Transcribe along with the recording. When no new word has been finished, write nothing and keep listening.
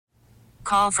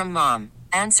Call from mom.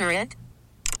 Answer it.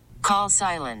 Call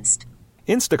silenced.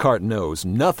 Instacart knows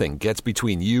nothing gets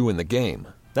between you and the game.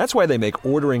 That's why they make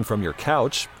ordering from your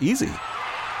couch easy.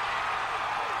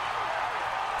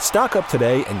 Stock up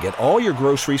today and get all your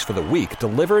groceries for the week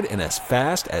delivered in as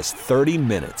fast as 30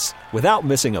 minutes without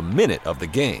missing a minute of the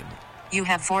game. You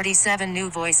have 47 new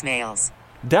voicemails.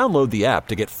 Download the app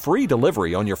to get free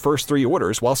delivery on your first 3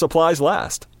 orders while supplies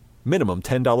last. Minimum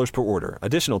 $10 per order.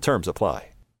 Additional terms apply.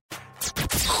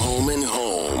 Home and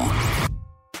Home.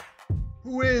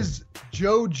 Who is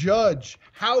Joe Judge?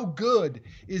 How good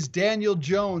is Daniel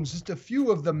Jones? Just a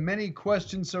few of the many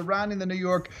questions surrounding the New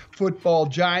York Football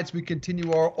Giants. We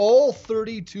continue our all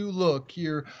 32 look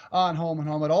here on Home and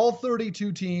Home at all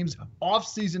 32 teams,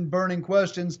 off-season burning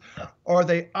questions. Are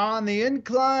they on the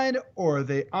incline or are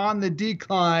they on the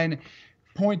decline,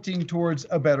 pointing towards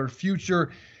a better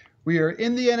future? We are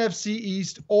in the NFC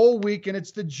East all week, and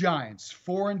it's the Giants,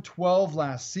 4-12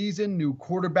 last season. New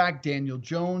quarterback Daniel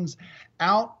Jones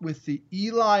out with the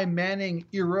Eli Manning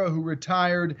era, who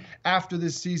retired after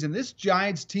this season. This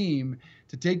Giants team,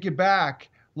 to take you back,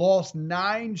 lost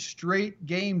 9 straight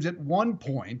games at one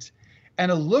point,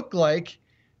 and it looked like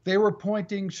they were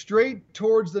pointing straight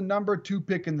towards the number 2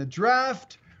 pick in the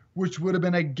draft, which would have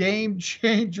been a game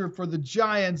changer for the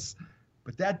Giants.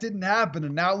 But that didn't happen,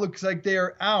 and now it looks like they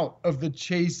are out of the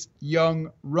Chase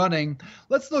Young running.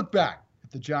 Let's look back at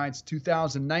the Giants'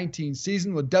 2019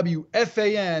 season with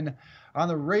WFAN on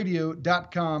the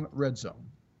radio.com Red Zone.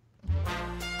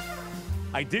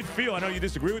 I know you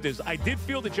disagree with this, I did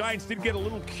feel the Giants did get a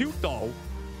little cute, though,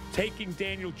 taking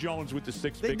Daniel Jones with the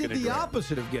 6th pick. They did the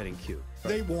opposite of getting cute.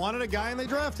 They wanted a guy and they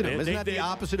drafted him. Isn't that the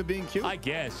opposite of being cute? I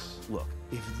guess. Look,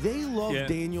 if they love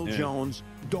Daniel Jones,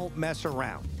 don't mess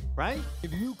around. Right?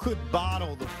 If you could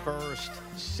bottle the first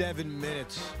 7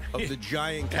 minutes of the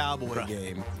Giant Cowboy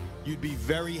game, you'd be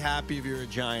very happy if you're a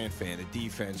Giant fan. The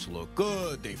defense looked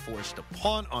good. They forced a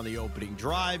punt on the opening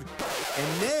drive.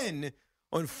 And then,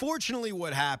 unfortunately,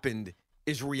 what happened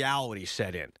is reality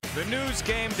set in. The news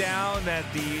came down that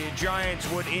the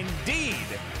Giants would indeed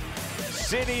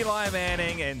sit Eli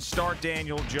Manning and start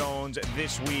Daniel Jones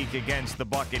this week against the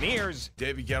Buccaneers.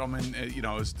 David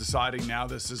Gettleman, is deciding now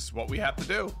this is what we have to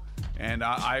do. And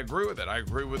I agree with it. I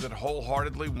agree with it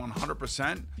wholeheartedly,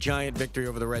 100%. Giant victory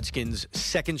over the Redskins,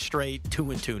 second straight,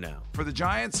 2-2 now. For the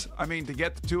Giants, to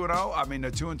get to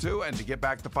 2-2, and to get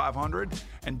back to 500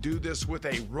 and do this with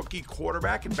a rookie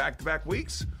quarterback in back-to-back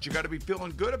weeks, you got to be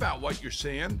feeling good about what you're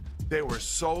seeing. They were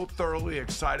so thoroughly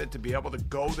excited to be able to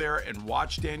go there and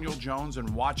watch Daniel Jones and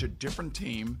watch a different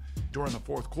team during the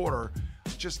fourth quarter.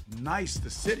 Just nice to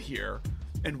sit here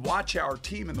and watch our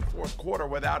team in the fourth quarter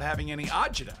without having any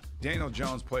agita. Daniel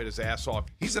Jones played his ass off.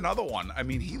 He's another one.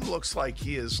 He looks like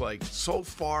he is so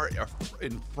far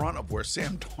in front of where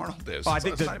Sam Darnold is.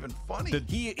 It's not even funny.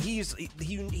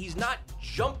 He's not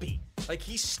jumpy.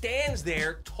 He stands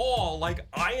there tall, like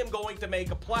I am going to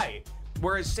make a play.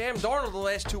 Whereas Sam Darnold the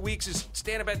last 2 weeks is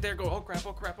standing back there going, oh crap,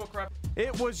 oh crap, oh crap.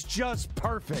 It was just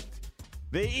perfect.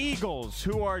 The Eagles,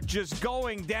 who are just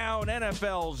going down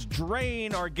NFL's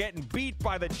drain, are getting beat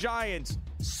by the Giants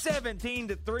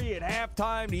 17-3 at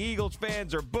halftime. The Eagles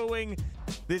fans are booing.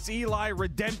 This Eli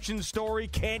redemption story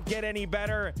can't get any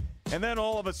better. And then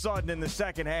all of a sudden in the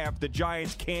second half, the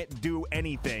Giants can't do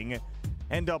anything.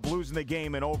 End up losing the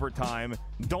game in overtime,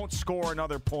 don't score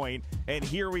another point, and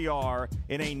here we are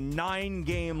in a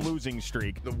 9-game losing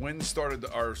streak. The winds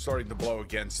are starting to blow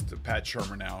against Pat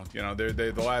Shurmur now.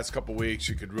 The last couple weeks,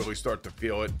 you could really start to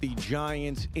feel it. The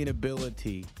Giants'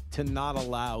 inability to not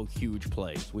allow huge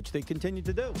plays, which they continue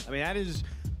to do. That is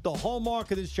the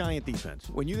hallmark of this Giant defense.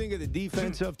 When you think of the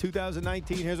defense of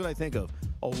 2019, here's what I think of.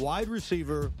 A wide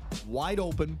receiver, wide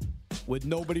open, with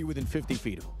nobody within 50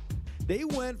 feet of him. They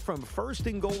went from 1st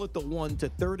and goal at the 1 to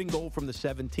 3rd and goal from the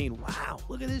 17. Wow,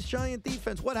 look at this Giant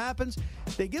defense. What happens?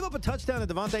 They give up a touchdown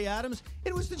to Devontae Adams.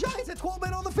 It was the Giants at 12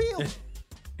 men on the field.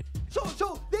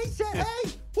 So they said,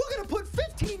 hey, we're going to put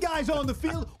 15 guys on the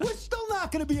field. We're still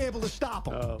not going to be able to stop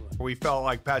them. We felt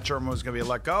like Pat Shurmur was going to be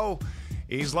let go.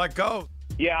 He's let go.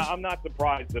 Yeah, I'm not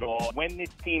surprised at all. When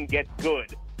this team gets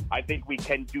good, I think we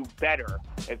can do better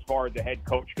as far as the head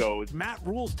coach goes. Matt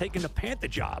Rule's taking the Panther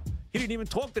job. He didn't even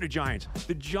talk to the Giants.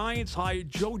 The Giants hired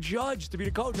Joe Judge to be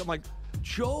the coach. I'm like,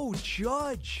 Joe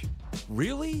Judge?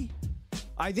 Really?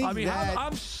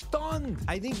 I'm stunned.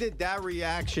 I think that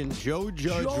reaction, Joe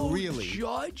Judge, really.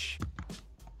 Joe Judge?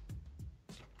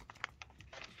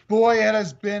 Boy, it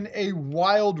has been a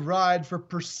wild ride for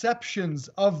perceptions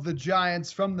of the Giants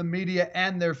from the media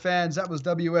and their fans. That was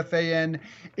WFAN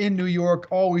in New York,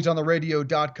 always on the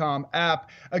radio.com app.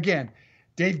 Again,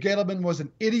 Dave Gettleman was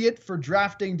an idiot for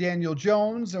drafting Daniel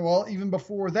Jones, and well, even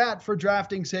before that, for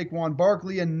drafting Saquon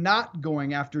Barkley and not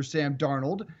going after Sam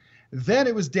Darnold. Then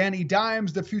it was Danny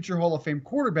Dimes, the future Hall of Fame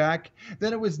quarterback.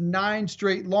 Then it was 9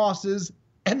 straight losses,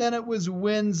 and then it was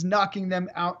wins knocking them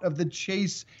out of the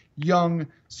Chase Young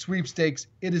sweepstakes.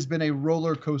 It has been a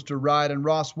roller coaster ride. And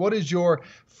Ross, what is your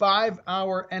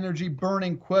 5-hour energy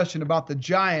burning question about the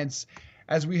Giants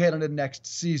as we head into next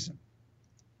season?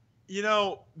 You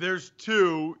know, there's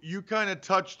 2. You kind of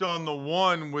touched on the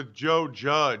one with Joe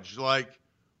Judge. Like,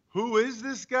 who is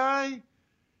this guy?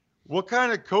 What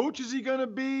kind of coach is he going to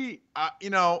be?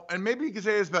 And maybe you can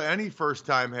say this about any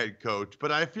first-time head coach,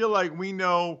 but I feel like we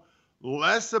know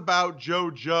less about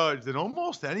Joe Judge than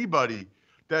almost anybody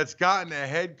that's gotten a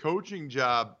head coaching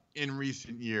job in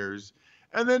recent years.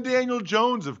 And then Daniel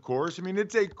Jones, of course. I mean,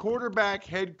 it's a quarterback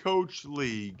head coach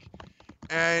league.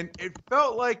 And it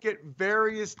felt like at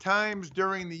various times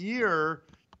during the year,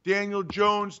 Daniel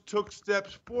Jones took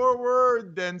steps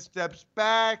forward, then steps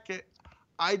back.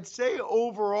 I'd say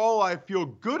overall I feel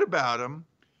good about him,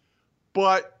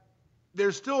 but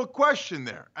there's still a question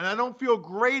there. And I don't feel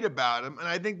great about him. And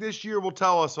I think this year will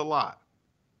tell us a lot.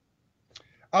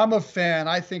 I'm a fan.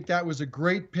 I think that was a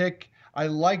great pick. I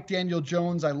like Daniel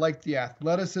Jones. I like the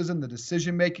athleticism, the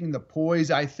decision-making, the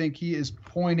poise. I think he is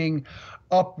pointing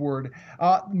upward.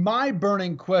 My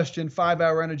burning question,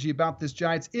 5-hour energy about this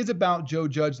Giants, is about Joe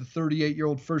Judge, the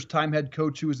 38-year-old first-time head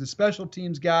coach who is a special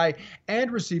teams guy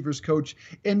and receivers coach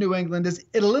in New England. Is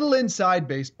a little inside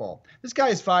baseball. This guy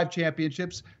has 5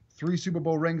 championships, 3 Super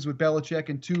Bowl rings with Belichick,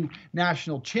 and 2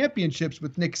 national championships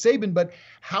with Nick Saban. But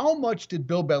how much did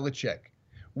Bill Belichick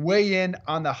weigh in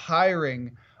on the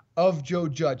hiring of Joe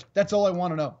Judge? That's all I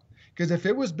want to know. Because if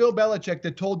it was Bill Belichick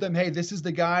that told them, hey, this is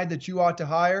the guy that you ought to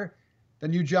hire,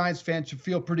 then you Giants fans should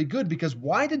feel pretty good. Because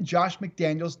why did Josh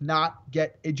McDaniels not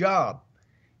get a job?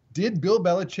 Did Bill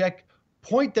Belichick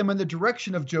point them in the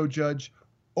direction of Joe Judge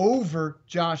over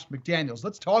Josh McDaniels?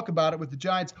 Let's talk about it with the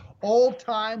Giants'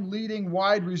 all-time leading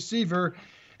wide receiver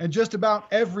in just about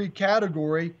every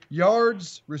category: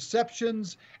 yards,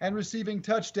 receptions, and receiving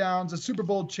touchdowns. A Super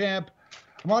Bowl champ,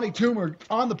 Amani Toomer,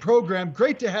 on the program.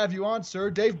 Great to have you on, sir.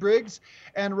 Dave Briggs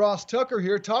and Ross Tucker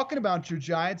here talking about your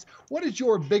Giants. What is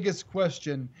your biggest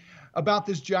question about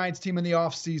this Giants team in the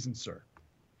offseason, sir?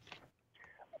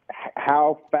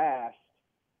 How fast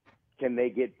can they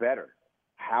get better?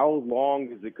 How long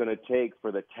is it going to take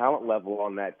for the talent level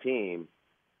on that team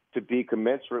to be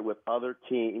commensurate with other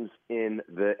teams in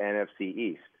the NFC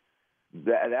East?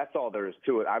 That's all there is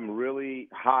to it. I'm really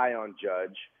high on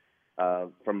Judge.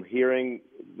 From hearing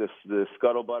the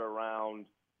scuttlebutt around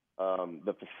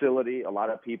the facility, a lot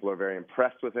of people are very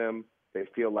impressed with him. They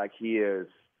feel like he is,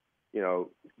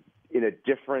 in a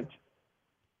different.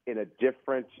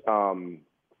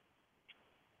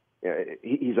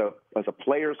 He's a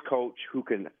player's coach who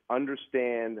can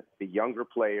understand the younger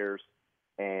players,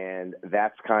 and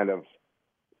that's kind of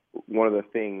one of the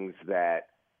things that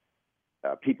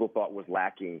people thought was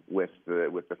lacking with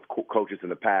the coaches in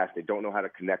the past. They don't know how to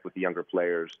connect with the younger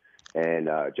players, and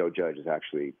Joe Judge is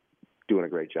actually doing a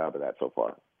great job of that so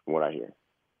far, from what I hear.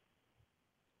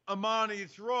 Amani,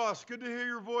 it's Ross. Good to hear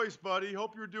your voice, buddy.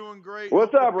 Hope you're doing great.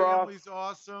 What's Hope up, the Ross? Family's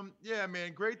awesome. Yeah,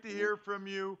 man, great to hear from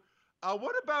you.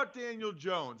 What about Daniel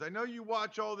Jones? I know you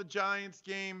watch all the Giants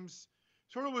games.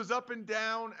 Sort of was up and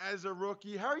down as a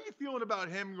rookie. How are you feeling about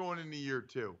him going into year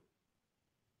 2?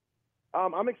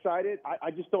 I'm excited.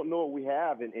 I just don't know what we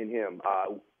have in him.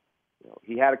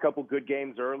 He had a couple good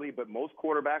games early, but most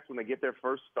quarterbacks, when they get their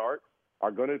first start,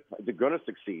 they're gonna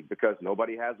succeed because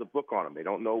nobody has a book on them. They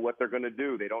don't know what they're gonna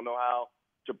do. They don't know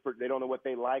they don't know what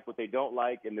they like, what they don't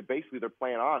like, and they're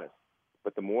playing honest.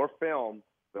 But the more film,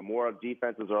 the more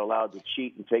defenses are allowed to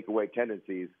cheat and take away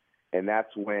tendencies, and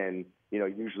that's when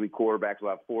usually quarterbacks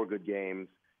will have 4 good games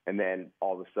and then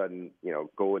all of a sudden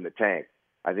go in the tank.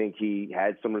 I think he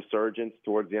had some resurgence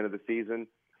towards the end of the season,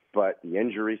 but the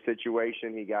injury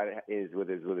situation he got is with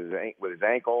his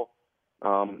ankle.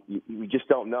 We just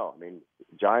don't know. I mean,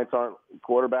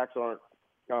 quarterbacks aren't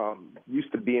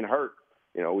used to being hurt.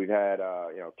 We've had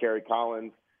Kerry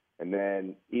Collins and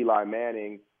then Eli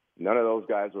Manning. None of those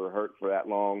guys were hurt for that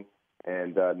long,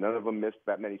 and none of them missed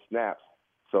that many snaps.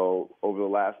 So over the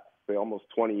last almost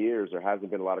 20 years, there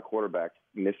hasn't been a lot of quarterbacks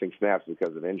missing snaps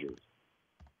because of injuries.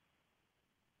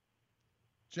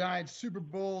 Giants Super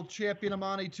Bowl champion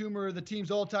Amani Toomer, the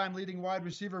team's all-time leading wide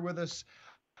receiver, with us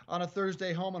on a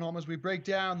Thursday home and home as we break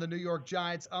down the New York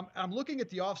Giants. I'm looking at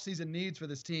the offseason needs for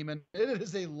this team, and it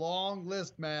is a long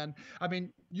list, man. I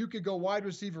mean, you could go wide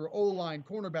receiver, O-line,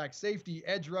 cornerback, safety,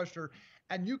 edge rusher,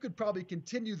 and you could probably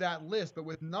continue that list. But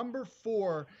with number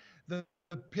 4, the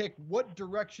pick, what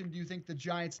direction do you think the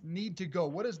Giants need to go?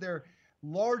 What is their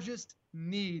largest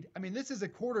need? I mean, this is a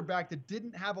quarterback that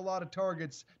didn't have a lot of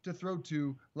targets to throw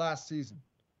to last season.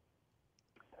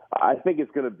 I think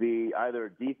it's going to be either a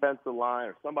defensive line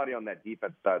or somebody on that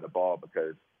defense side of the ball,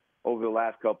 because over the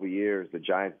last couple of years, the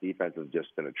Giants' defense has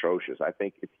just been atrocious. I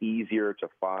think it's easier to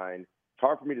find – it's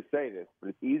hard for me to say this, but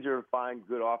it's easier to find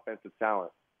good offensive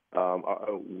talent,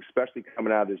 especially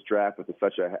coming out of this draft with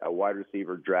such a wide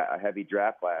receiver a heavy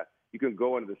draft class. You can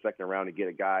go into the second round and get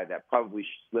a guy that probably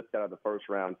slipped out of the first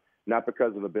round, not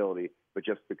because of ability, but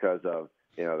just because of,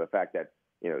 the fact that,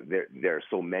 there are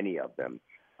so many of them.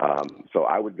 So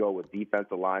I would go with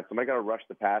defensive line. Somebody got to rush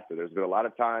the passer. There's been a lot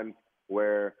of times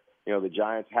where, the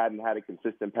Giants hadn't had a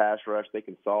consistent pass rush. They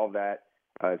can solve that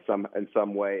in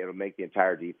some way. It'll make the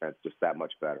entire defense just that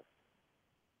much better.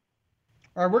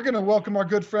 All right, we're going to welcome our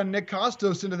good friend Nick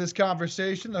Kostos into this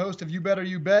conversation, the host of You Better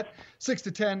You Bet, 6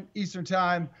 to 10 Eastern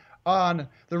Time on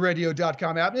the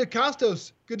radio.com app. Nick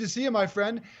Kostos, good to see you, my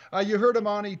friend. You heard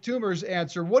Amani Toomer's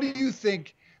answer. What do you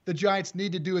think the Giants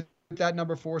need to do with that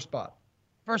number 4 spot?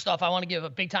 First off, I want to give a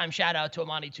big-time shout-out to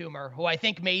Amani Toomer, who I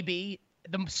think may be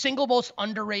the single most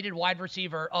underrated wide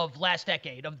receiver of last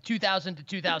decade, of 2000 to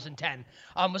 2010,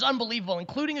 was unbelievable,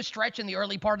 including a stretch in the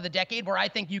early part of the decade where I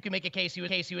think you can make a case he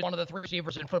was one of the 3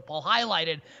 receivers in football,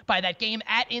 highlighted by that game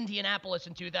at Indianapolis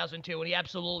in 2002, and he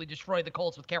absolutely destroyed the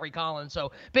Colts with Kerry Collins.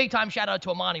 So big-time shout-out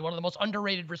to Amani, one of the most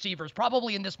underrated receivers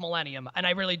probably in this millennium, and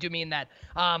I really do mean that.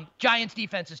 Giants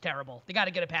defense is terrible. They got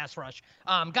to get a pass rush.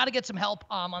 Got to get some help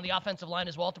on the offensive line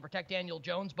as well to protect Daniel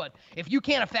Jones, but if you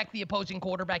can't affect the opposing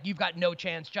quarterback, you've got no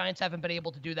chance. Giants haven't been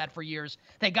able to do that for years.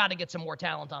 They got to get some more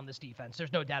talent on this defense.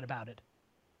 There's no doubt about it.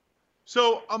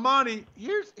 So, Amani,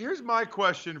 here's my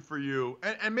question for you,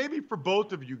 and maybe for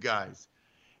both of you guys.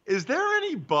 Is there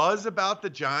any buzz about the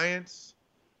Giants?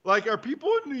 Like, are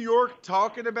people in New York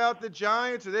talking about the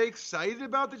Giants? Are they excited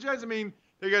about the Giants? I mean,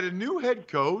 they got a new head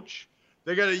coach.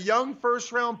 They got a young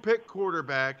first-round pick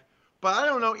quarterback. But I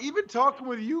don't know, even talking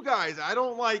with you guys, I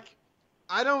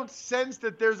don't sense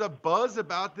that there's a buzz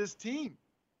about this team.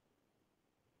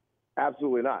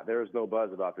 Absolutely not. There is no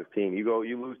buzz about this team.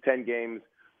 You lose 10 games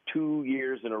 2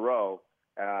 years in a row,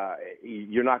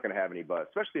 you're not going to have any buzz,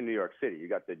 especially in New York City. You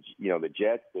got the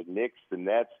Jets, the Knicks, the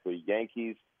Nets, the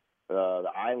Yankees, the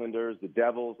Islanders, the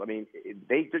Devils. I mean,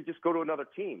 they just go to another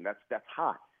team. That's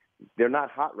hot. They're not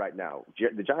hot right now.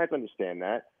 The Giants understand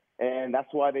that, and that's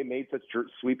why they made such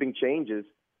sweeping changes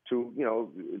to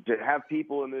have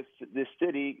people in this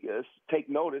city take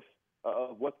notice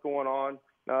of what's going on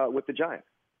with the Giants.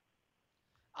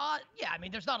 Yeah, I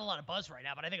mean, there's not a lot of buzz right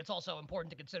now, but I think it's also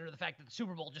important to consider the fact that the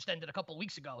Super Bowl just ended a couple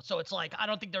weeks ago. So it's like, I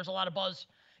don't think there's a lot of buzz,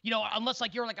 unless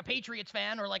like you're like a Patriots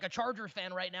fan or like a Chargers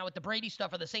fan right now with the Brady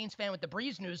stuff, or the Saints fan with the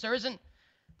Breeze news.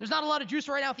 There's not a lot of juice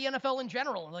right now at the NFL in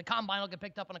general. And the combine will get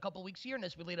picked up in a couple weeks here, and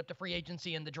as we lead up to free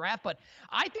agency and the draft. But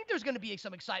I think there's going to be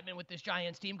some excitement with this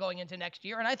Giants team going into next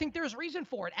year, and I think there's reason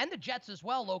for it. And the Jets as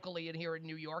well, locally and here in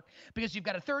New York, because you've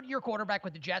got a third-year quarterback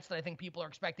with the Jets that I think people are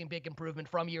expecting big improvement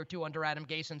from year 2 under Adam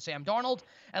Gase and Sam Darnold.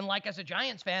 And like as a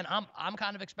Giants fan, I'm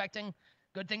kind of expecting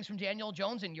good things from Daniel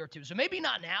Jones in year 2. So maybe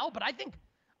not now, but I think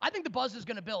the buzz is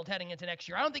going to build heading into next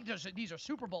year. I don't think these are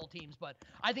Super Bowl teams, but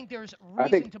I think there's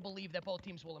reason to believe that both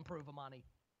teams will improve, Amani.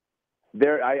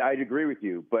 I'd agree with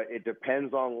you, but it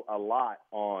depends on a lot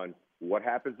on what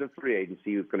happens in free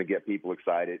agency, who's going to get people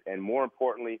excited, and more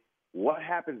importantly, what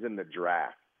happens in the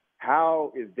draft.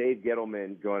 How is Dave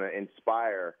Gettleman going to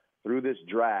inspire through this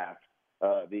draft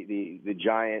the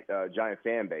Giant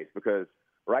fan base? Because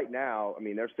right now, I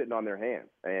mean, they're sitting on their hands,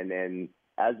 and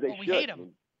as they should. We hate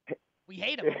him. We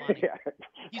hate him, Amani. Yeah.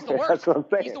 He's the worst. That's what I'm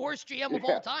saying. He's the worst GM of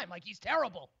all time. Like, he's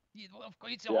terrible. He's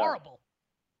horrible.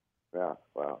 Yeah,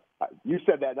 well, you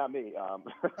said that, not me.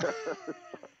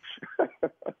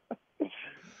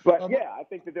 But yeah, I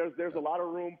think that there's a lot of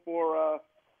room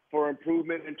for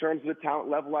improvement in terms of the talent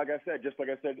level. Like I said,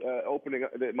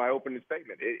 my opening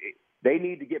statement, they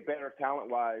need to get better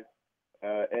talent-wise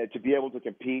to be able to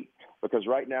compete, because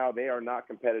right now they are not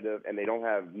competitive and they don't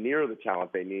have near the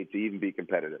talent they need to even be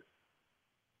competitive.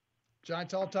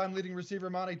 Giants all-time leading receiver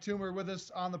Amani Toomer with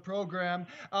us on the program.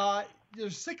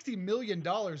 There's $60 million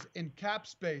in cap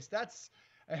space. That's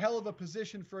a hell of a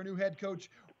position for a new head coach.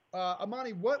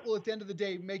 Amani, what will at the end of the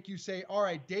day make you say, all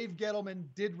right, Dave Gettleman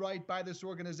did right by this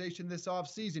organization this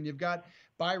offseason? You've got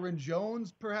Byron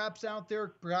Jones perhaps out there,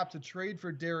 perhaps a trade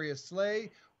for Darius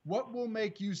Slay. What will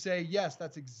make you say, yes,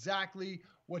 that's exactly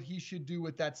what he should do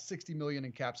with that $60 million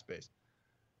in cap space?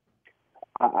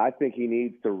 I think he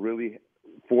needs to really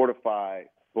fortify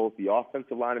both the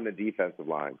offensive line and the defensive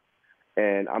line.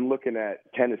 And I'm looking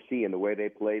at Tennessee and the way they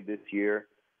played this year,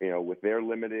 with their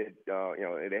limited,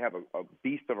 they have a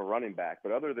beast of a running back.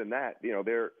 But other than that,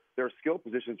 their skill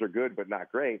positions are good but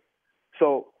not great.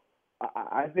 So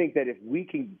I think that if we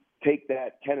can take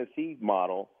that Tennessee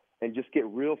model and just get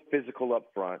real physical up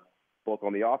front, both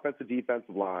on the offensive,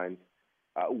 defensive lines,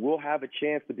 we'll have a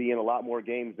chance to be in a lot more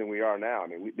games than we are now. I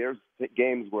mean, there's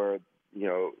games where,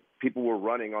 people were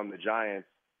running on the Giants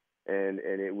and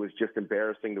it was just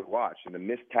embarrassing to watch. And the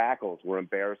missed tackles were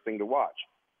embarrassing to watch.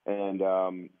 And,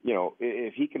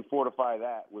 if he can fortify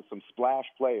that with some splash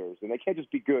players, and they can't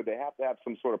just be good, they have to have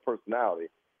some sort of personality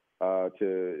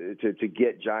to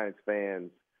get Giants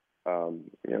fans,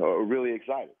 really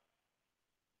excited.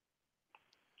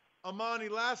 Amani,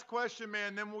 last question,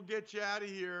 man, then we'll get you out of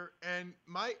here. And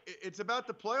it's about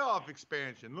the playoff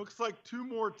expansion. Looks like 2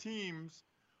 more teams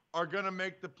are going to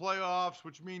make the playoffs,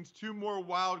 which means 2 more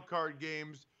wild card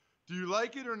games. Do you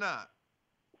like it or not?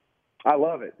 I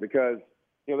love it because,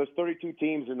 there's 32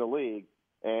 teams in the league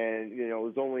and,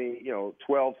 there's only,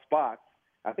 12 spots.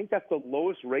 I think that's the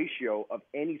lowest ratio of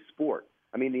any sport.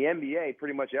 I mean, the NBA,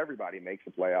 pretty much everybody makes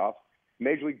the playoffs.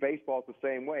 Major League Baseball is the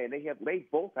same way, and they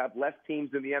both have less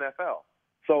teams than the NFL.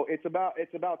 So it's about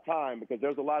time because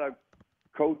there's a lot of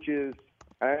coaches.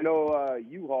 I know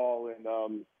U-Haul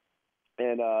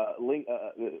and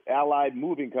Allied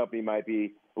Moving Company might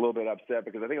be a little bit upset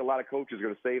because I think a lot of coaches are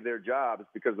going to save their jobs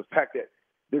because of the fact that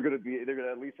they're going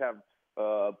to at least have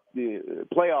the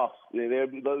playoffs.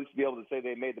 They'll at least be able to say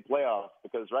they made the playoffs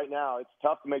because right now it's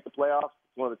tough to make the playoffs.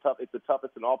 It's the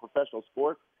toughest in all professional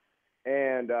sports,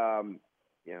 and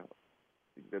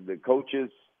the coaches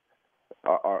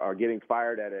are getting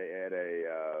fired at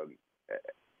a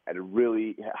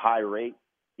really high rate,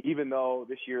 even though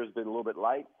this year has been a little bit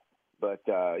light. But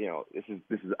this is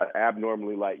an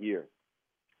abnormally light year.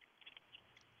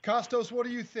 Costos, what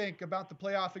do you think about the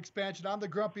playoff expansion? I'm the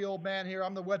grumpy old man here.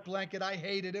 I'm the wet blanket. I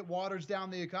hate it. It waters down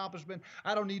the accomplishment.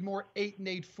 I don't need more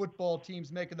 8-8 football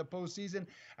teams making the postseason.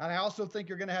 And I also think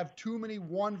you're going to have too many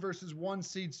 1 versus 1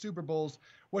 seed Super Bowls.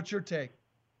 What's your take?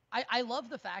 I love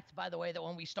the fact, by the way, that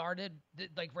when we started,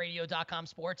 like radio.com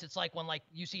sports, it's like when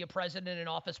you see a president in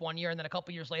office one year and then a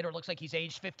couple years later, it looks like he's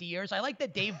aged 50 years. I like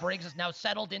that Dave Briggs has now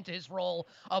settled into his role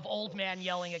of old man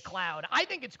yelling at cloud. I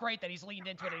think it's great that he's leaned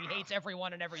into it and he hates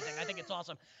everyone and everything. I think it's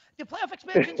awesome. The playoff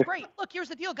expansion's great. Look, here's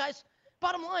the deal, guys.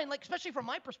 Bottom line, especially from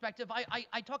my perspective,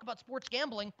 I talk about sports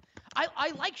gambling.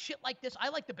 I like shit like this. I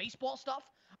like the baseball stuff.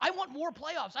 I want more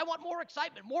playoffs. I want more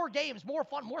excitement, more games, more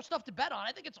fun, more stuff to bet on.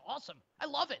 I think it's awesome. I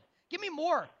love it. Give me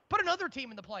more. Put another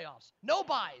team in the playoffs. No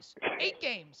buys. 8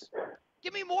 games.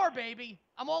 Give me more, baby.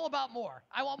 I'm all about more.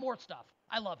 I want more stuff.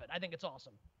 I love it. I think it's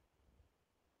awesome.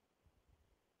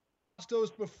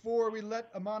 Before we let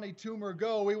Amani Toomer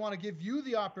go, we want to give you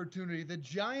the opportunity, the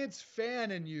Giants fan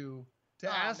in you,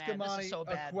 to ask Amani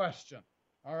a question.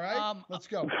 All right? Let's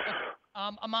go.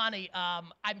 Amani, I'm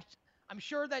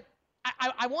sure that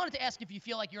I wanted to ask if you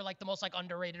feel like you're the most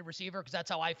underrated receiver, because that's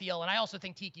how I feel. And I also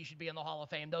think Tiki should be in the Hall of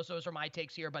Fame. Those are my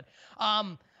takes here. But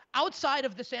outside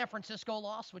of the San Francisco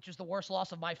loss, which is the worst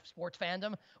loss of my sports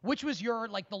fandom, which was your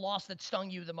the loss that stung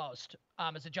you the most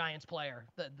as a Giants player?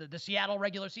 The Seattle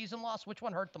regular season loss, which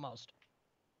one hurt the most?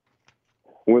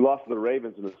 We lost to the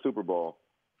Ravens in the Super Bowl.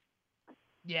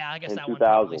 Yeah, I guess that one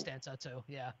probably stands out too.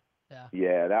 Yeah.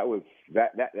 Yeah,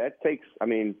 that takes. I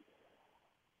mean,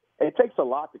 it takes a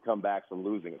lot to come back from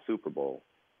losing a Super Bowl,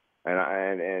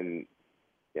 and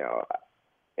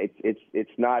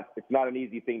it's not an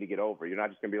easy thing to get over. You're not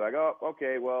just gonna be like, oh,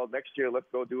 okay, well, next year let's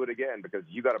go do it again, because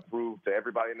you got to prove to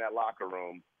everybody in that locker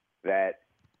room that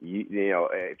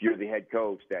if you're the head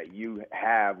coach, that you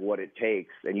have what it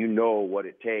takes and you know what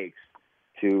it takes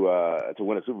to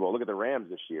win a Super Bowl. Look at the Rams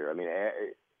this year. I mean,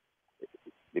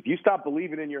 if you stop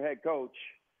believing in your head coach,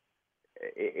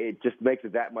 it just makes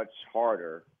it that much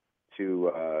harder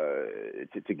to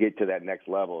get to that next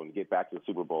level and get back to the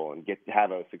Super Bowl and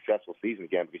have a successful season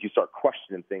again, because you start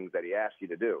questioning things that he asked you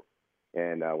to do.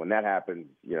 And when that happens,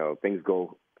 things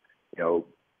go,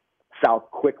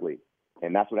 south quickly.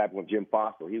 And that's what happened with Jim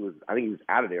Fossil. I think he was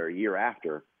out of there a year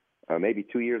after, maybe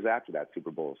 2 years after that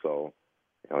Super Bowl. So,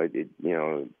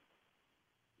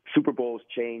 Super Bowls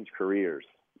change careers.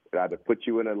 It either puts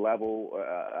you in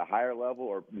a higher level,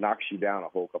 or knocks you down a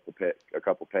couple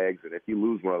pegs. And if you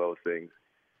lose one of those things,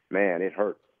 man, it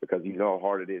hurts, because you know how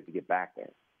hard it is to get back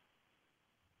there.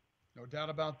 No doubt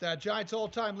about that. Giants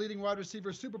all-time leading wide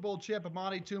receiver, Super Bowl champ,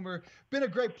 Amani Toomer. Been a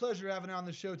great pleasure having you on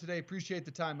the show today. Appreciate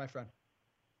the time, my friend.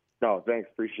 No, thanks.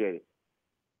 Appreciate it.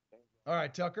 All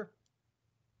right, Tucker.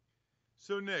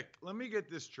 So, Nick, let me get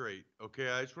this straight, okay?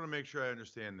 I just want to make sure I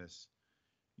understand this.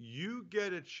 you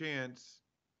get a chance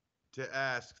to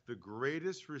ask the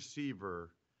greatest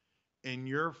receiver in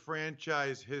your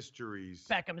franchise histories.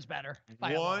 Beckham's better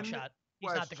by a long shot.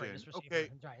 He's not the greatest receiver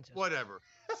in Giants history. Whatever.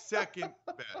 Second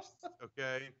best.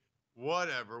 Okay.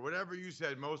 Whatever you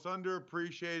said. Most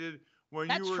underappreciated.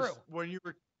 That's true.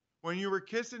 When you were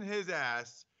kissing his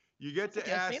ass, you get to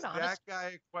ask that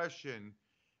guy a question,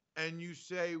 and you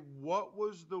say, "What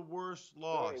was the worst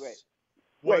loss?"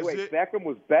 Wait. Beckham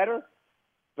was better.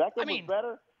 Was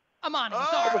better. I'm on it. Oh,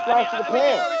 sorry. flash in the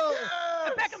pan.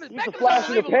 Beckham's a flash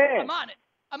in the pan. I'm on it.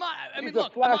 I mean, look,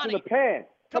 look, flash in the pan.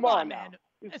 Come on, man.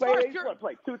 He's As far as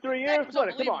played 2-3 years.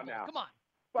 Come on now. Come on.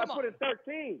 I put in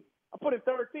 13. I put in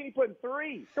 13. He put in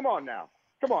 3. Come on now.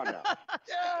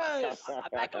 Yes.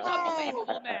 Beckham's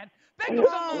unbelievable, man. Beckham's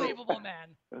unbelievable,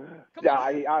 man. Come on.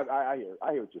 I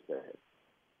hear what you're saying.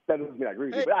 That doesn't mean I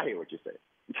agree with you, but I hear what you're saying.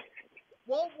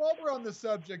 While we're on the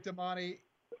subject, Amani,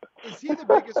 is he the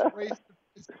biggest waste?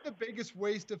 Is he the biggest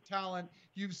waste of talent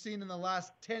you've seen in the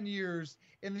last 10 years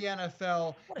in the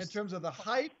NFL in terms of the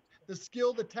hype, the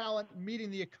skill, the talent,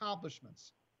 meeting the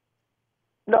accomplishments?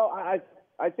 No, I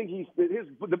think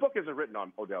the book isn't written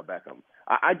on Odell Beckham.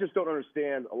 I just don't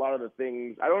understand a lot of the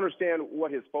things. I don't understand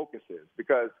what his focus is,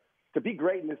 because to be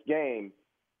great in this game,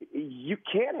 you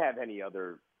can't have any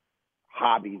other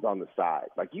hobbies on the side.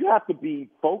 Like, you have to be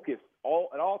focused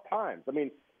at all times. I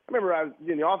mean, I remember I was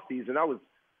in the off season. I was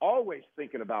always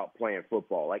thinking about playing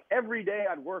football. Like, every day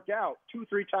I'd work out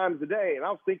 2-3 times a day, and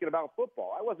I was thinking about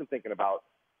football. I wasn't thinking about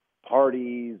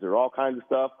parties or all kinds of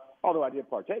stuff, although I did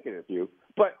partake in a few.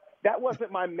 But that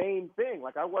wasn't my main thing.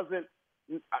 Like, I wasn't –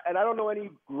 and I don't know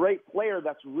any great player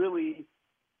that's really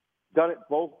done it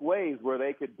both ways, where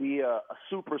they could be a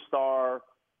superstar,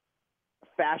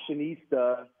 a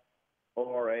fashionista,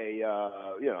 or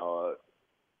a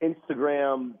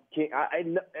Instagram king.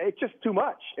 It's just too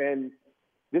much. And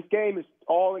this game is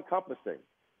all-encompassing.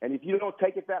 And if you don't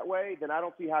take it that way, then I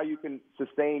don't see how you can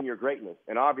sustain your greatness.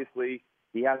 And obviously,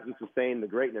 he hasn't sustained the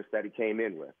greatness that he came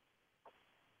in with.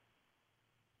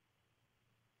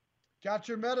 Got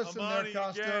your medicine Amani, there,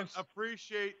 Costos. Again,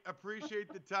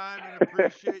 appreciate the time and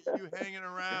appreciate you hanging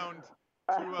around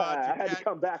I had to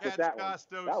come back with that one.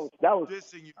 Costos that was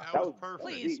dissing you. That was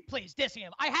perfect. Please, dissing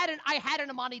him. I had an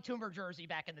Amani Toomer jersey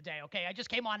back in the day, okay? I just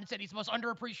came on and said he's the most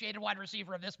underappreciated wide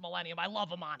receiver of this millennium. I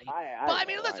love Amani. I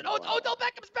mean, listen, Odell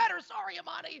Beckham's better. Sorry,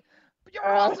 Amani. But you're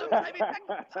awesome. I mean,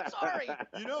 I'm sorry.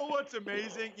 You know what's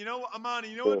amazing? Amani,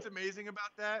 you know what's amazing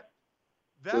about that?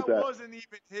 That wasn't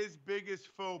even his biggest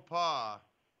faux pas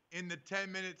in the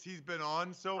 10 minutes he's been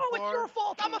on so far. Oh, it's your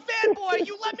fault. I'm a fanboy.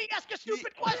 You let me ask a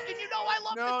stupid question. You know I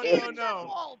love the team. It's your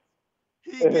fault.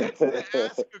 He gets to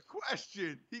ask a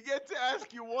question. He gets to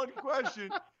ask you one question,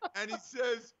 and he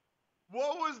says,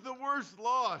 what was the worst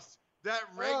loss? That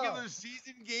regular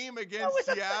season game against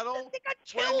Seattle? They got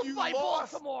killed when you by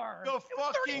lost Baltimore. The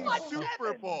fucking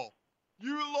Super Bowl.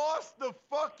 You lost the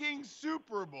fucking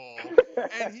Super Bowl,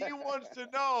 and he wants to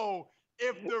know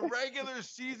if the regular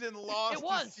season loss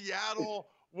to Seattle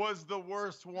was the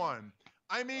worst one.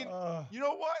 I mean, you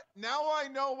know what? Now I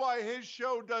know why his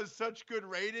show does such good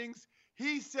ratings.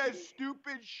 He says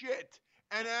stupid shit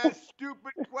and asks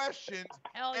stupid questions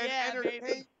and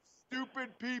entertains stupid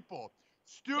people.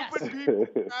 Stupid people.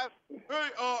 Hey,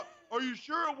 are you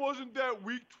sure it wasn't that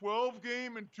Week 12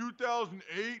 game in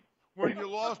 2008? When you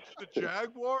lost to the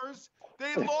Jaguars?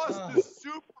 They lost the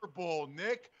Super Bowl,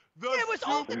 Nick. It was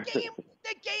all the game.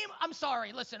 The game. I'm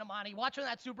sorry. Listen, Amani, watching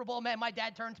that Super Bowl, man, my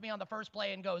dad turned to me on the first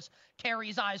play and goes,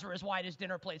 Kerry's eyes were as wide as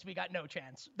dinner plates. We got no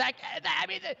chance. I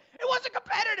mean, it wasn't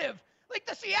competitive. Like,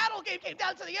 the Seattle game came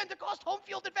down to the end to cost home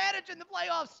field advantage in the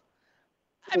playoffs.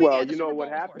 I mean, well, you know what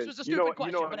happened. It was a stupid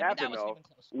question, what happened, though?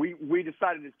 We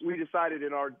decided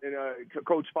in our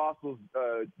Coach Fossil's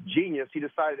genius. He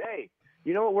decided, hey,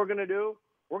 you know what we're going to do?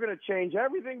 We're going to change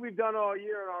everything we've done all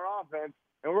year in our offense,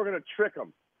 and we're going to trick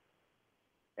them.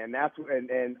 And that's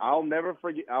and I'll never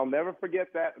forget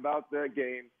that about the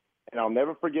game, and I'll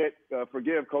never forgive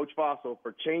Coach Fossil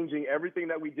for changing everything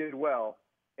that we did well.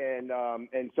 And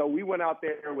so we went out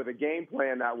there with a game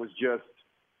plan that was just,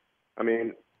 I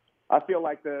mean, I feel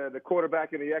like the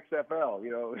quarterback in the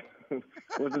XFL,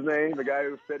 what's his name? The guy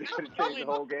who said he could change the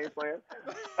whole game plan.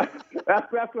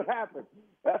 That's what happened.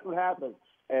 That's what happened.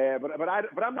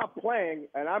 But I'm not playing,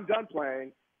 and I'm done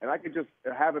playing, and I could just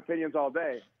have opinions all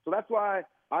day. So that's why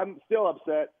I'm still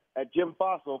upset at Jim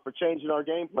Fossil for changing our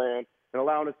game plan and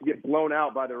allowing us to get blown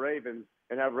out by the Ravens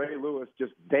and have Ray Lewis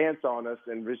just dance on us,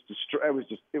 and it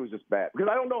was just bad. Because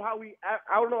I don't know how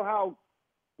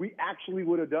we actually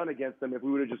would have done against them if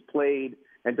we would have just played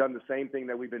and done the same thing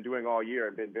that we've been doing all year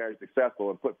and been very successful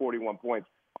and put 41 points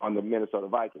on the Minnesota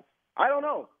Vikings. I don't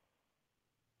know.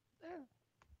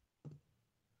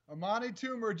 Amani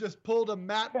Toomer just pulled a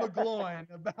Matt McGloin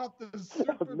about the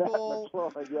Super Bowl.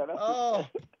 Oh.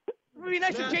 It would be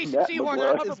nice if Jason Sehorn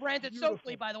cover Brandon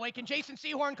Stokely, by the way. Can Jason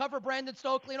Sehorn cover Brandon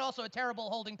Stokely? And also a terrible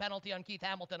holding penalty on Keith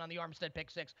Hamilton on the Armstead pick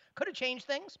six. Could have changed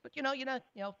things, but you know.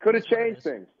 Could have changed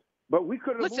things. But we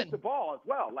could have moved the ball as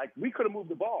well. Like, we could have moved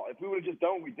the ball. If we would have just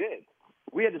done what we did.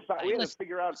 We had to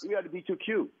figure out, we had to be too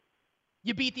cute.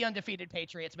 You beat the undefeated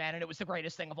Patriots, man, and it was the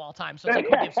greatest thing of all time. So it's like,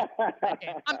 who gives that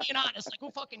game? I'm being honest. Like,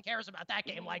 who fucking cares about that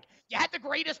game? Like, you had the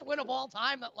greatest win of all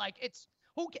time.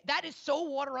 That is so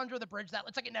water under the bridge that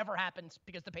it's like it never happens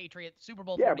because the Patriots Super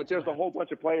Bowl. Yeah, but there's a whole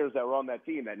bunch of players that were on that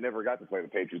team that never got to play the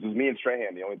Patriots. It was me and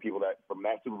Strahan, the only people that from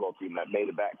that Super Bowl team that made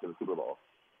it back to the Super Bowl.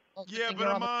 Yeah, but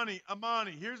Amani,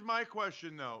 here's my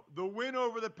question though: the win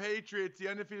over the Patriots, the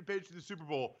undefeated Patriots in the Super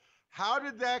Bowl, how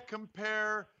did that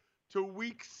compare to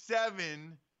Week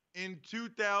 7 in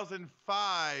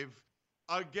 2005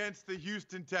 against the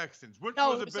Houston Texans? Which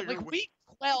was a bigger win? Week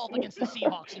 12 against the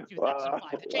Seahawks in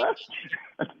 2005.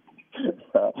 I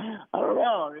don't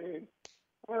know.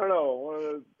 I don't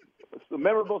know. It's the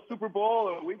memorable Super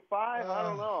Bowl in Week 5. I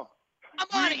don't know.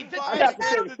 Amani, the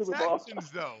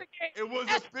Texans, though. It was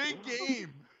a big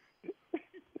game.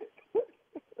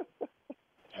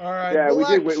 All right. Yeah,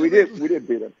 we did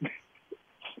beat him.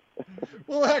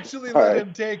 We'll actually let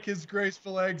him take his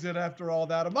graceful exit after all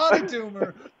that. Amani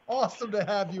Toomer, awesome to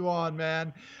have you on,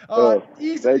 man.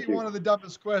 Easily one of the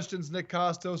dumbest questions Nick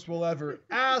Kostos will ever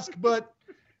ask, but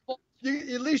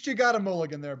at least you got a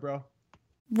mulligan there, bro.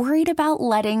 Worried about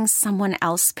letting someone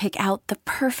else pick out the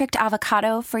perfect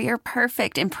avocado for your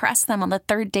perfect impress them on the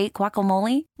third date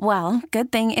guacamole? Well,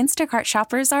 good thing Instacart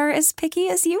shoppers are as picky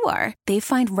as you are. They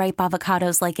find ripe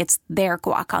avocados like it's their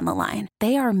guac on the line.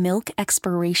 They are milk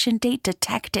expiration date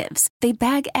detectives. They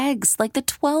bag eggs like the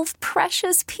 12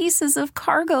 precious pieces of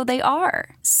cargo they are.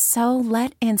 So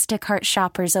let Instacart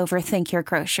shoppers overthink your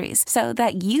groceries so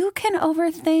that you can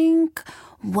overthink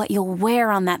what you'll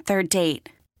wear on that third date.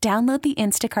 Download the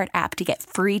Instacart app to get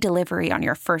free delivery on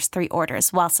your first 3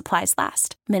 orders while supplies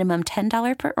last. Minimum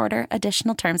 $10 per order.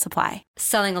 Additional terms apply.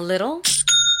 Selling a little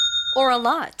or a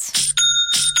lot?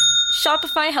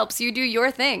 Shopify helps you do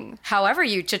your thing, however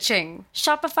you cha-ching.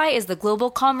 Shopify is the global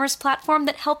commerce platform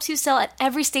that helps you sell at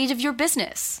every stage of your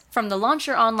business. From the launch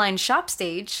your online shop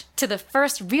stage, to the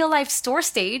first real-life store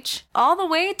stage, all the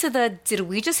way to the did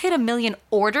we just hit 1 million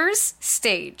orders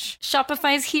stage.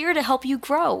 Shopify's here to help you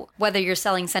grow. Whether you're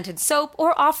selling scented soap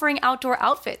or offering outdoor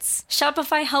outfits,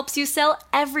 Shopify helps you sell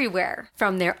everywhere.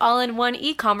 From their all-in-one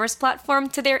e-commerce platform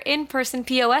to their in-person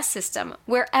POS system,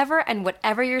 wherever and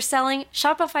whatever you're selling,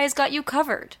 Shopify's got you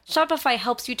covered. Shopify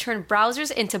helps you turn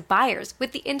browsers into buyers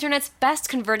with the internet's best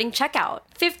converting checkout.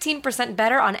 15%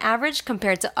 better on average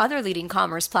compared to other leading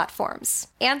commerce platforms.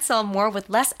 And sell more with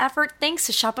less effort thanks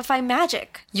to Shopify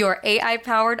Magic, your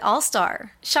AI-powered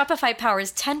all-star. Shopify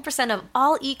powers 10% of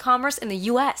all e-commerce in the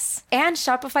U.S. And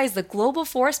Shopify is the global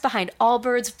force behind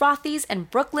Allbirds, Rothy's, and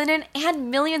Brooklinen,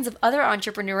 and millions of other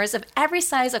entrepreneurs of every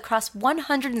size across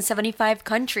 175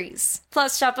 countries.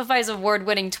 Plus, Shopify's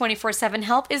award-winning 24/7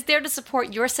 help is there to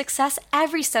support your success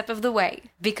every step of the way.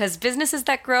 Because businesses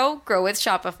that grow, grow with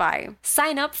Shopify.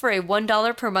 Sign up for a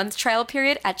 $1 per month trial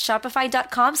period at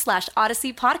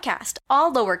shopify.com/Odyssey Podcast,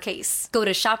 all lowercase. Go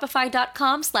to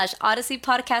shopify.com/Odyssey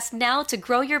Podcast now to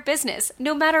grow your business,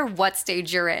 no matter what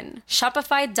stage you're in.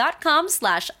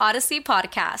 Shopify.com/Odyssey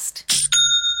Podcast.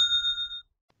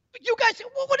 You guys,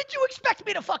 what did you expect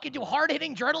me to fucking do?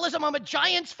 Hard-hitting journalism? I'm a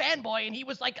Giants fanboy, and he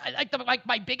was like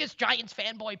my biggest Giants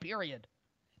fanboy, period.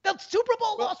 The Super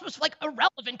Bowl loss was like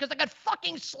irrelevant because they got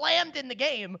fucking slammed in the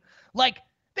game. Like,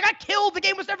 they got killed. The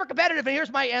game was never competitive. And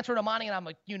here's my answer to Monty, and I'm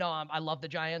like, I love the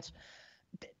Giants.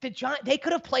 They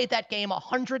could have played that game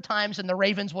 100 times, and the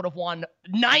Ravens would have won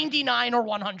 99 or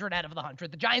 100 out of the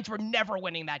 100. The Giants were never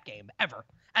winning that game, ever.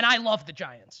 And I love the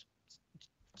Giants.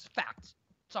 It's facts.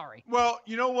 Sorry. Well,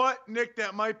 you know what, Nick?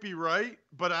 That might be right,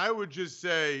 but I would just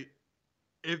say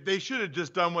if they should have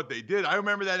just done what they did. I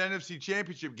remember that NFC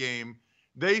Championship game.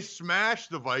 They smashed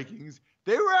the Vikings.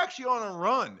 They were actually on a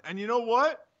run. And you know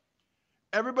what?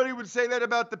 Everybody would say that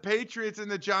about the Patriots and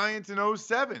the Giants in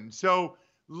 2007. So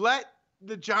let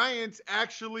the Giants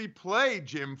actually play,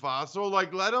 Jim Fossil.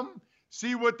 Like, let them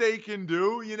see what they can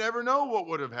do. You never know what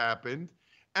would have happened.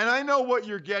 And I know what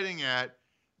you're getting at.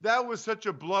 That was such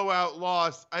a blowout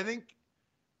loss. I think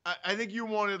you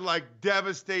wanted like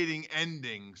devastating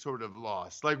ending sort of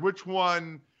loss. Like which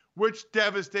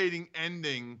devastating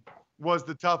ending was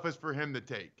the toughest for him to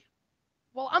take?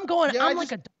 Well, I'm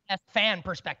like a fan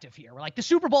perspective here. Like the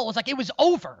Super Bowl was like, it was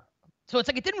over. So it's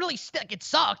like it didn't really stick. It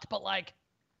sucked, but like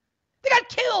they got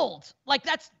killed. Like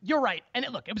you're right. And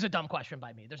look, it was a dumb question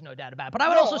by me. There's no doubt about it. But I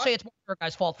would also say it's more your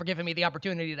guys' fault for giving me the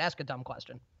opportunity to ask a dumb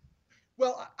question.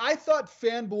 Well, I thought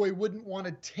Fanboy wouldn't want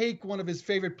to take one of his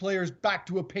favorite players back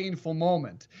to a painful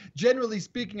moment. Generally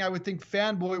speaking, I would think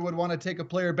Fanboy would want to take a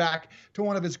player back to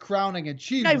one of his crowning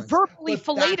achievements. I verbally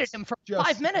filleted him for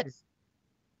 5 minutes.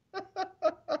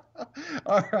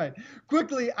 All right.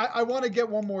 Quickly, I want to get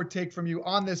one more take from you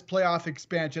on this playoff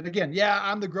expansion. Again, yeah,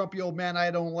 I'm the grumpy old man.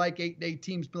 I don't like 8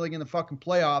 teams playing in the fucking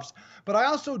playoffs, but I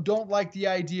also don't like the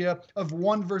idea of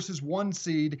 1 versus 1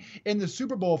 seed in the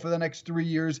Super Bowl for the next 3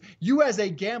 years. You as a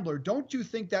gambler, don't you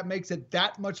think that makes it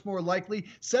that much more likely?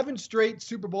 7 straight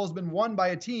Super Bowls have been won by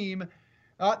a team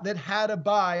that had a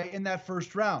bye in that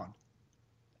first round.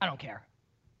 I don't care.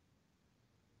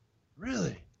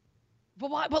 Really? But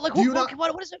why? But like,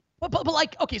 what is it? But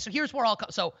like, okay, so here's where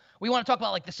so we want to talk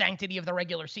about like the sanctity of the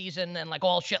regular season and like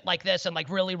all shit like this and like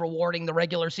really rewarding the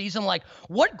regular season. Like,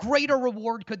 what greater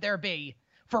reward could there be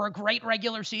for a great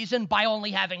regular season by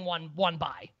only having one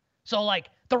bye? So like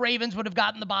the Ravens would have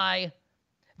gotten the bye.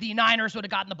 The Niners would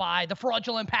have gotten the bye. The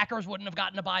fraudulent Packers wouldn't have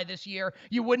gotten a bye this year.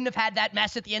 You wouldn't have had that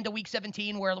mess at the end of Week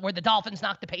 17 where the Dolphins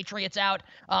knocked the Patriots out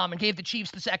and gave the Chiefs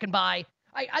the second bye.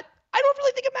 I don't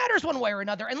really think it matters one way or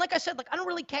another. And like I said, like I don't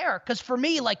really care because for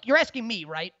me, like you're asking me,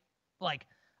 right? Like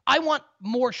I want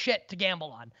more shit to gamble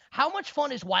on. How much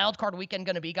fun is Wild Card Weekend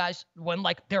going to be, guys, when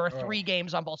like there are 3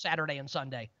 games on both Saturday and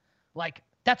Sunday? Like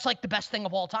that's like the best thing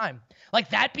of all time. Like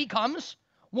that becomes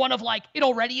one of like, it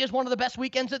already is one of the best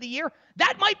weekends of the year.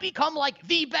 That might become like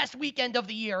the best weekend of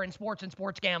the year in sports and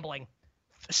sports gambling.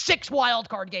 6 wild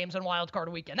card games on Wild Card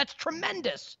Weekend. That's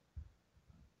tremendous.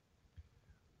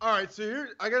 All right, so here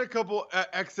I got a couple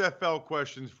XFL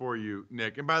questions for you,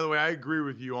 Nick. And by the way, I agree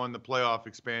with you on the playoff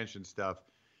expansion stuff.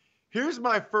 Here's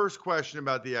my first question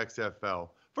about the XFL.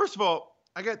 First of all,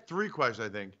 I got 3 questions,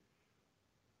 I think.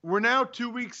 We're now 2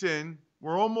 weeks in.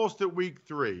 We're almost at week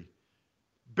 3.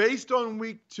 Based on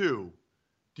week 2,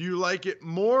 do you like it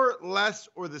more, less,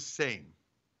 or the same?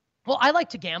 Well, I like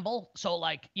to gamble. So,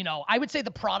 like, you know, I would say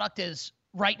the product is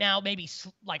right now maybe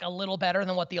like a little better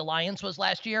than what the Alliance was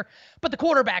last year. But the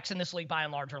quarterbacks in this league, by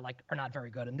and large, are not very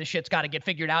good. And this shit's got to get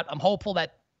figured out. I'm hopeful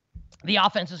that the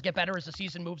offenses get better as the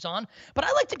season moves on. But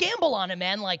I like to gamble on it,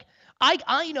 man. Like,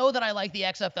 I know that I like the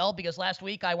XFL because last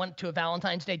week I went to a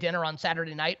Valentine's Day dinner on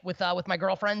Saturday night with my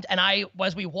girlfriend. And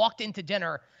as we walked into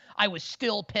dinner, I was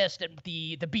still pissed at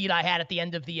the beat I had at the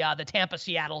end of the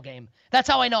Tampa-Seattle game. That's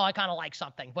how I know I kind of like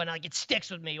something, when like it sticks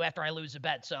with me after I lose a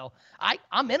bet. So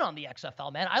I'm in on the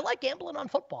XFL, man. I like gambling on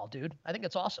football, dude. I think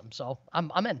it's awesome. So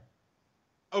I'm in.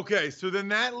 Okay, so then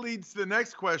that leads to the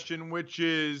next question, which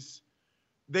is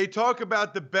they talk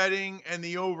about the betting and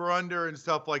the over-under and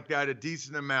stuff like that a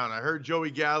decent amount. I heard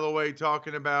Joey Galloway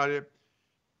talking about it.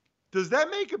 Does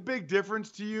that make a big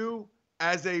difference to you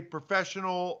as a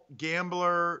professional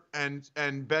gambler and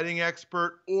betting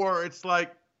expert? Or it's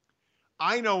like,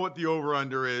 I know what the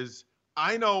over-under is,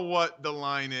 I know what the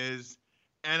line is,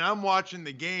 and I'm watching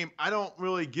the game. I don't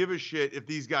really give a shit if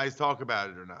these guys talk about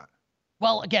it or not.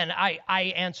 Well, again,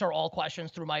 I answer all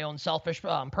questions through my own selfish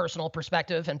personal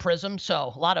perspective and prism.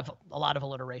 So a lot of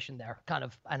alliteration there, kind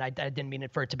of, and I didn't mean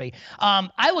it for it to be.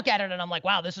 I look at it and I'm like,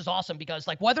 wow, this is awesome, because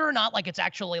like whether or not like it's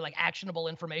actually like actionable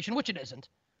information, which it isn't.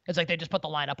 It's like they just put the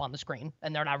line up on the screen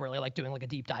and they're not really like doing like a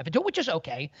deep dive into it, which is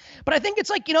okay. But I think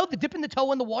it's like, you know, the dipping the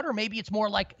toe in the water. Maybe it's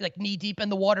more like knee deep in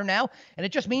the water now, and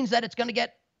it just means that it's going to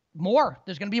get more.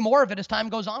 There's going to be more of it as time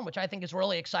goes on, which I think is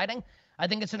really exciting. I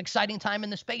think it's an exciting time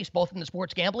in the space, both in the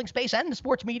sports gambling space and the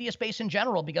sports media space in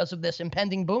general, because of this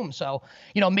impending boom. So,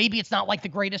 you know, maybe it's not like the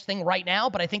greatest thing right now,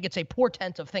 but I think it's a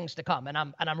portent of things to come, and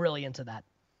I'm really into that.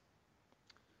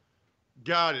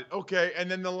 Got it. Okay.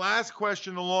 And then the last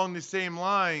question along the same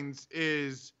lines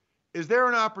is there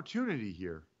an opportunity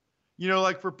here? You know,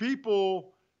 like for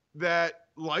people that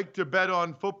like to bet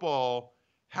on football,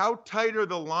 how tight are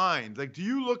the lines? Like, do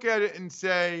you look at it and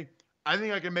say, I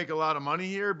think I can make a lot of money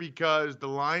here because the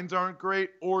lines aren't great?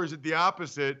 Or is it the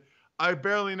opposite? I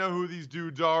barely know who these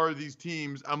dudes are, these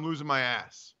teams. I'm losing my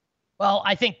ass. Well,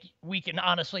 I think we can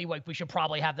honestly, like, we should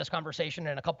probably have this conversation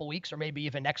in a couple weeks or maybe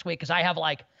even next week, because I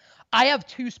have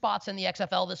 2 spots in the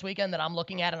XFL this weekend that I'm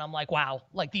looking at, and I'm like, wow,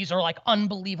 like these are like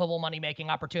unbelievable money-making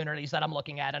opportunities that I'm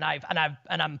looking at, and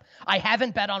I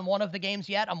haven't bet on one of the games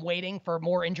yet. I'm waiting for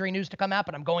more injury news to come out,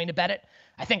 but I'm going to bet it.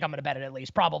 I think I'm going to bet it at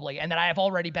least, probably, and then I have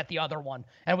already bet the other one,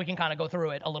 and we can kind of go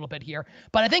through it a little bit here.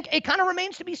 But I think it kind of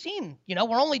remains to be seen. You know,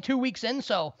 we're only 2 weeks in,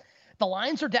 so The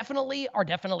lines are definitely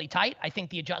tight. I think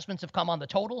the adjustments have come on the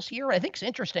totals here. I think what's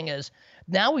interesting is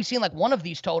now we've seen like one of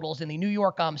these totals in the New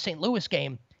York St. Louis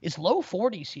game is low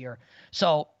 40s here.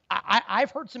 So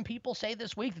I've heard some people say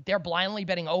this week that they're blindly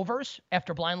betting overs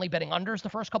after blindly betting unders the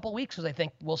first couple of weeks, because I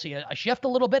think we'll see a shift a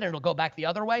little bit and it'll go back the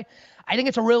other way. I think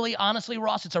it's honestly,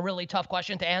 Ross, it's a really tough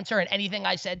question to answer. And anything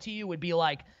I said to you would be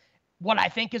like what I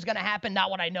think is going to happen, not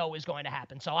what I know is going to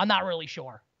happen. So I'm not really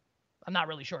sure. I'm not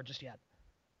really sure just yet.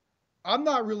 I'm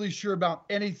not really sure about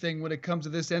anything when it comes to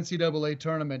this NCAA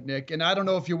tournament, Nick. And I don't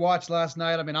know if you watched last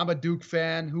night. I mean, I'm a Duke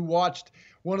fan who watched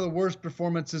one of the worst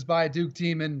performances by a Duke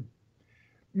team in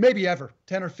maybe ever,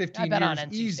 10 or 15 years,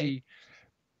 easy. State.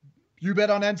 You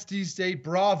bet on NC State,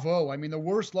 bravo. I mean, the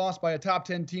worst loss by a top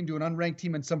 10 team to an unranked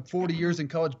team in some 40 years in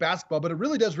college basketball, but it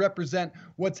really does represent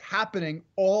what's happening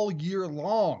all year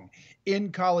long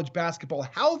in college basketball.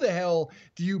 How the hell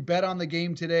do you bet on the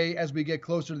game today as we get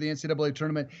closer to the NCAA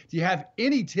tournament? Do you have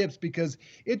any tips? Because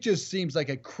it just seems like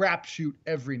a crapshoot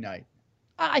every night.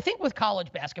 I think with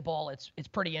college basketball, it's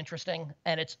pretty interesting,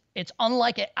 and it's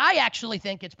unlike it. I actually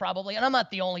think it's probably, and I'm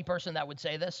not the only person that would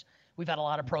say this. We've had a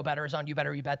lot of pro bettors on You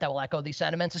Better You Bet that will echo these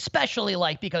sentiments, especially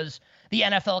because the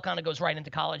NFL kind of goes right into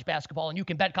college basketball, and you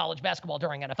can bet college basketball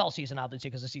during NFL season,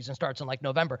 obviously, because the season starts in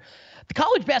November. The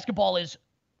college basketball is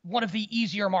one of the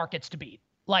easier markets to beat.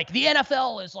 The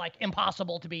NFL is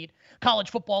impossible to beat. College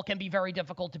football can be very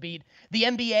difficult to beat. The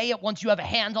NBA, once you have a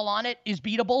handle on it, is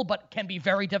beatable, but can be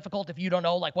very difficult if you don't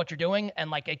know what you're doing, and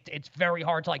it's very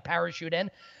hard to parachute in.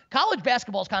 College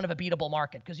basketball is kind of a beatable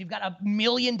market because you've got a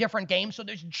million different games, so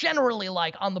there's generally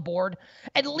on the board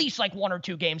at least one or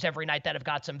two games every night that have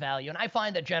got some value. And I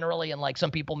find that generally, and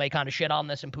some people may kind of shit on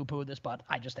this and poo-poo this, but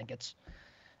I just think it's.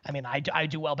 I mean, I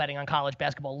do well betting on college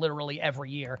basketball literally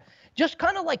every year. Just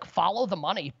kind of follow the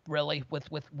money, really,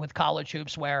 with college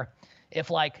hoops, where if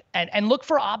and look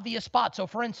for obvious spots. So,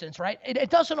 for instance, right,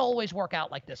 it doesn't always work out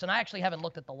like this. And I actually haven't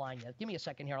looked at the line yet. Give me a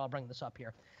second here. I'll bring this up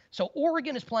here. So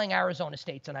Oregon is playing Arizona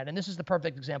State tonight. And this is the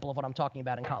perfect example of what I'm talking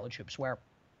about in college hoops, where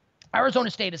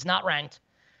Arizona State is not ranked.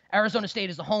 Arizona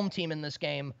State is the home team in this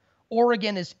game.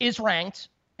 Oregon is ranked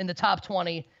in the top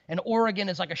 20, and Oregon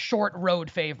is a short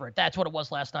road favorite. That's what it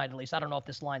was last night, at least. I don't know if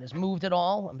this line has moved at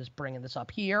all. I'm just bringing this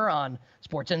up here on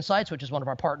Sports Insights, which is one of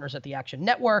our partners at the Action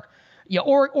Network. Yeah,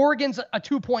 Oregon's a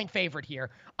 2-point favorite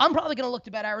here. I'm probably going to look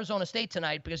to bet Arizona State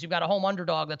tonight because you've got a home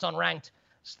underdog that's unranked,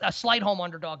 a slight home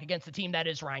underdog against a team that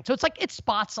is ranked. So it's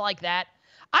spots like that.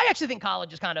 I actually think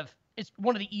college is it's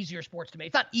one of the easier sports to make.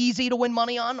 It's not easy to win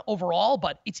money on overall,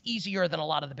 but it's easier than a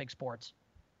lot of the big sports.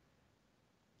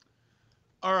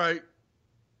 All right.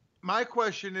 My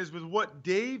question is, with what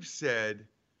Dave said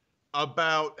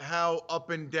about how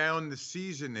up and down the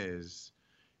season is,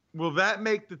 will that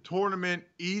make the tournament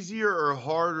easier or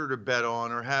harder to bet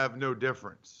on, or have no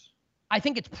difference? I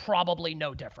think it's probably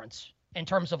no difference in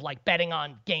terms of betting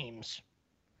on games.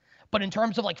 But in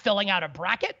terms of filling out a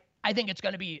bracket, I think it's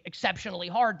going to be exceptionally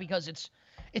hard because it's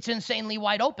insanely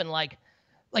wide open. Like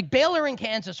Baylor and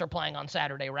Kansas are playing on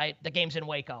Saturday, right? The game's in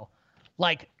Waco.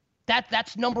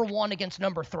 That's number 1 against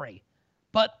number 3.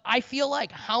 But I feel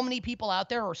how many people out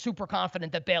there are super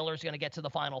confident that Baylor's going to get to the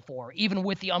Final Four, even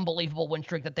with the unbelievable win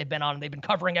streak that they've been on. They've been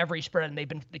covering every spread, and they've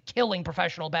been killing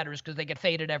professional bettors because they get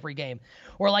faded every game.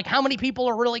 Or how many people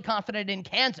are really confident in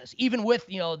Kansas, even with,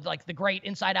 the great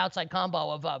inside-outside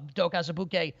combo of Doka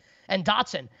Azubuike and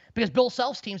Dotson, because Bill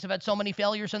Self's teams have had so many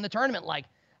failures in the tournament.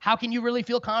 How can you really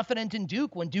feel confident in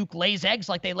Duke when Duke lays eggs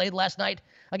like they laid last night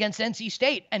against NC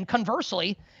State? And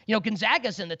conversely,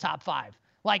 Gonzaga's in the top 5.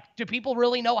 Do people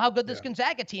really know how good this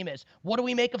Gonzaga team is? What do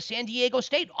we make of San Diego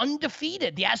State?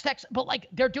 Undefeated. The Aztecs, but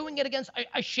they're doing it against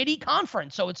a shitty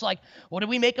conference. So it's what do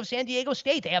we make of San Diego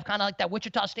State? They have kind of that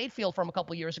Wichita State feel from a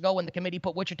couple years ago when the committee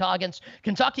put Wichita against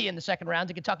Kentucky in the second round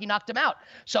and Kentucky knocked them out.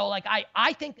 So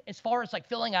I think as far as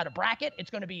filling out a bracket, it's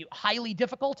going to be highly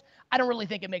difficult. I don't really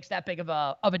think it makes that big of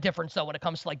a difference though when it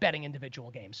comes to betting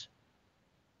individual games.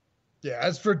 Yeah,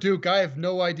 as for Duke, I have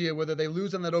no idea whether they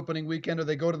lose on that opening weekend or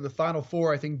they go to the Final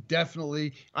Four. I think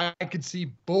definitely I could see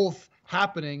both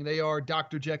happening. They are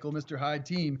Dr. Jekyll, Mr. Hyde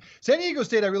team. San Diego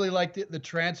State, I really liked the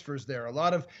transfers there. A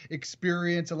lot of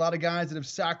experience, a lot of guys that have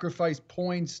sacrificed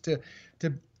points to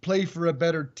play for a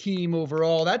better team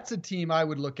overall. That's a team I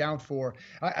would look out for.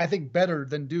 I think better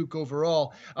than Duke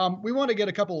overall. We want to get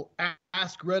a couple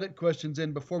Ask Reddit questions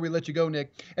in before we let you go,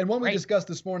 Nick. And one we discussed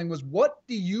this morning was, what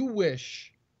do you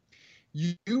wish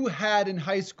you had in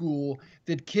high school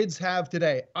that kids have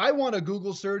today? I want a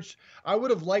Google search. I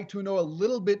would have liked to know a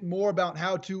little bit more about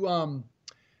how to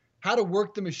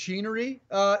work the machinery,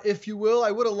 if you will.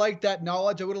 I would have liked that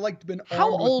knowledge. I would have liked to have been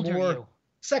armed with more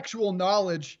sexual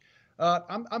knowledge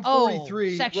I'm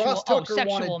 43. Ross Tucker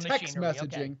wanted text machinery.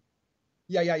 messaging.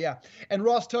 Okay. Yeah. And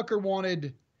Ross Tucker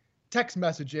wanted text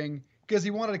messaging because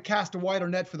he wanted to cast a wider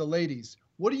net for the ladies.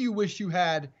 What do you wish you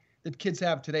had that kids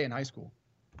have today in high school?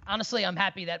 Honestly, I'm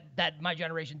happy that my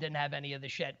generation didn't have any of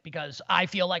this shit, because I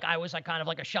feel like I was like kind of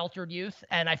like a sheltered youth,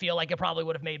 and I feel like it probably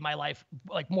would have made my life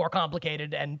like more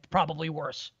complicated and probably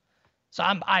worse. So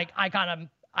I'm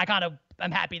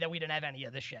happy that we didn't have any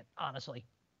of this shit, honestly.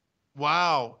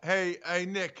 Wow. Hey,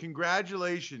 Nick,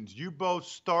 congratulations. You both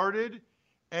started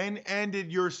and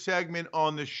ended your segment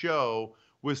on the show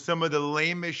with some of the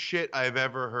lamest shit I've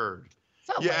ever heard.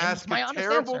 You ask a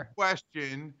terrible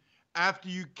question. After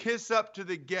you kiss up to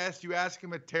the guest, you ask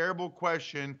him a terrible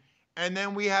question, and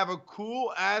then we have a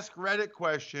cool Ask Reddit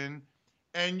question,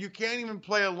 and you can't even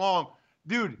play along.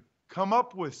 Dude, come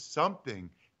up with something.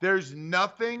 There's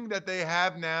nothing that they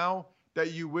have now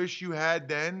that you wish you had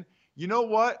then. You know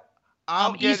what?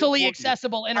 Easily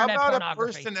accessible internet pornography. How about a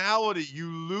personality, you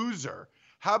loser?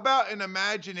 How about an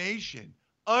imagination?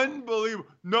 Unbelievable.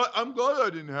 No, I'm glad I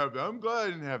didn't have that. I'm glad I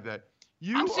didn't have that.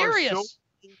 I'm serious. Are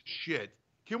so shit.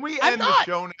 Can we end the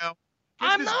show now?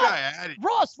 Get this guy out of here.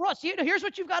 Ross, here's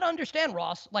what you've got to understand,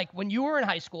 Ross. Like, when you were in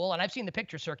high school, and I've seen the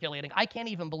picture circulating, I can't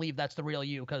even believe that's the real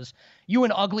you, because you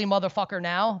an ugly motherfucker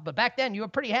now, but back then you were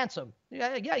pretty handsome.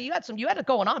 Yeah, you had it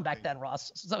going on back then,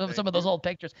 Ross. Some of those old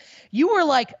pictures. You were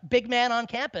like big man on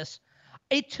campus.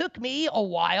 It took me a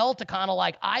while to kind of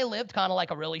like, I lived kind of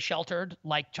like a really sheltered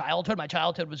like childhood. My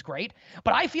childhood was great,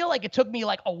 but I feel like it took me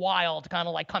like a while to kind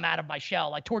of like come out of my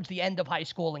shell, like towards the end of high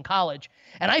school and college.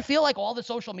 And I feel like all the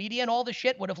social media and all the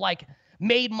shit would have like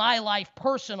made my life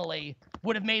personally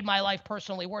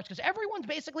worse, because everyone's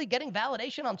basically getting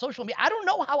validation on social media. I don't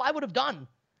know how I would have done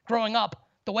growing up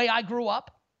the way I grew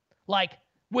up, like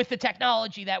with the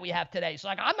technology that we have today. So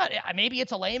like, maybe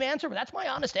it's a lame answer, but that's my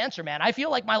honest answer, man. I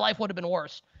feel like my life would have been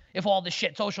worse if all this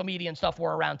shit, social media and stuff,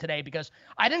 were around today, because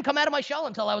I didn't come out of my shell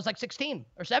until I was like 16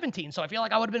 or 17. So I feel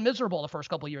like I would have been miserable the first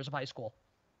couple of years of high school.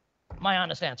 My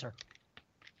honest answer.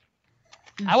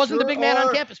 I wasn't the big man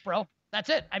on campus, bro. That's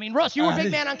it. I mean, Russ, you were a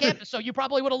big man on campus, so you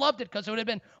probably would have loved it because it would have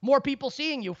been more people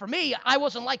seeing you. For me, I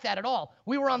wasn't like that at all.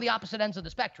 We were on the opposite ends of the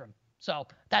spectrum. So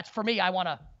that's, for me, I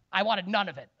wanted none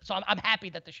of it. So I'm happy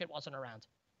that the shit wasn't around.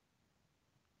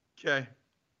 Okay.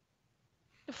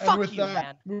 Fuck you,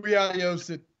 man. We adios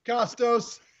it.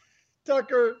 Costos,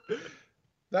 Tucker.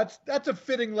 That's a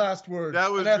fitting last word. That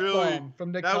was really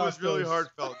from Nick. That Costos. was really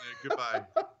heartfelt, Nick. Goodbye.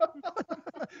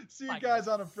 See you guys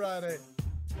on a Friday.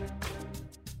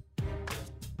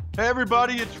 Hey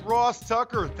everybody, it's Ross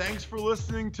Tucker. Thanks for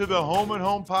listening to the Home and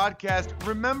Home podcast.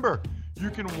 Remember, you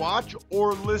can watch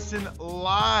or listen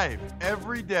live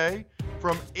every day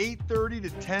from 8:30 to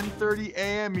 10:30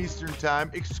 a.m. Eastern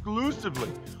Time,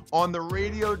 exclusively on the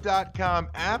radio.com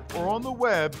app or on the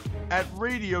web at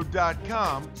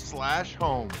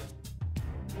radio.com/home.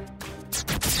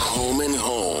 Home and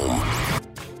Home.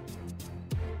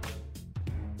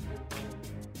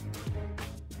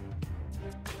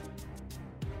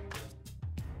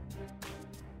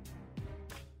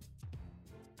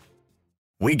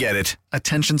 We get it.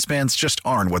 Attention spans just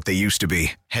aren't what they used to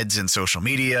be. Heads in social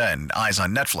media and eyes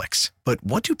on Netflix. But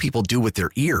what do people do with their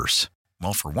ears?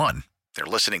 Well, for one, they're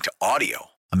listening to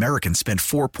audio. Americans spend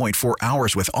 4.4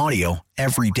 hours with audio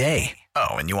every day. Oh,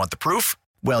 and you want the proof?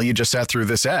 Well, you just sat through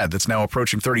this ad that's now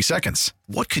approaching 30 seconds.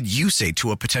 What could you say to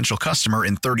a potential customer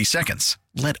in 30 seconds?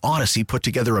 Let Odyssey put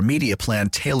together a media plan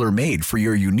tailor-made for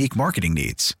your unique marketing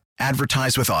needs.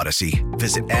 Advertise with Odyssey.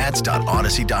 Visit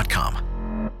ads.odyssey.com.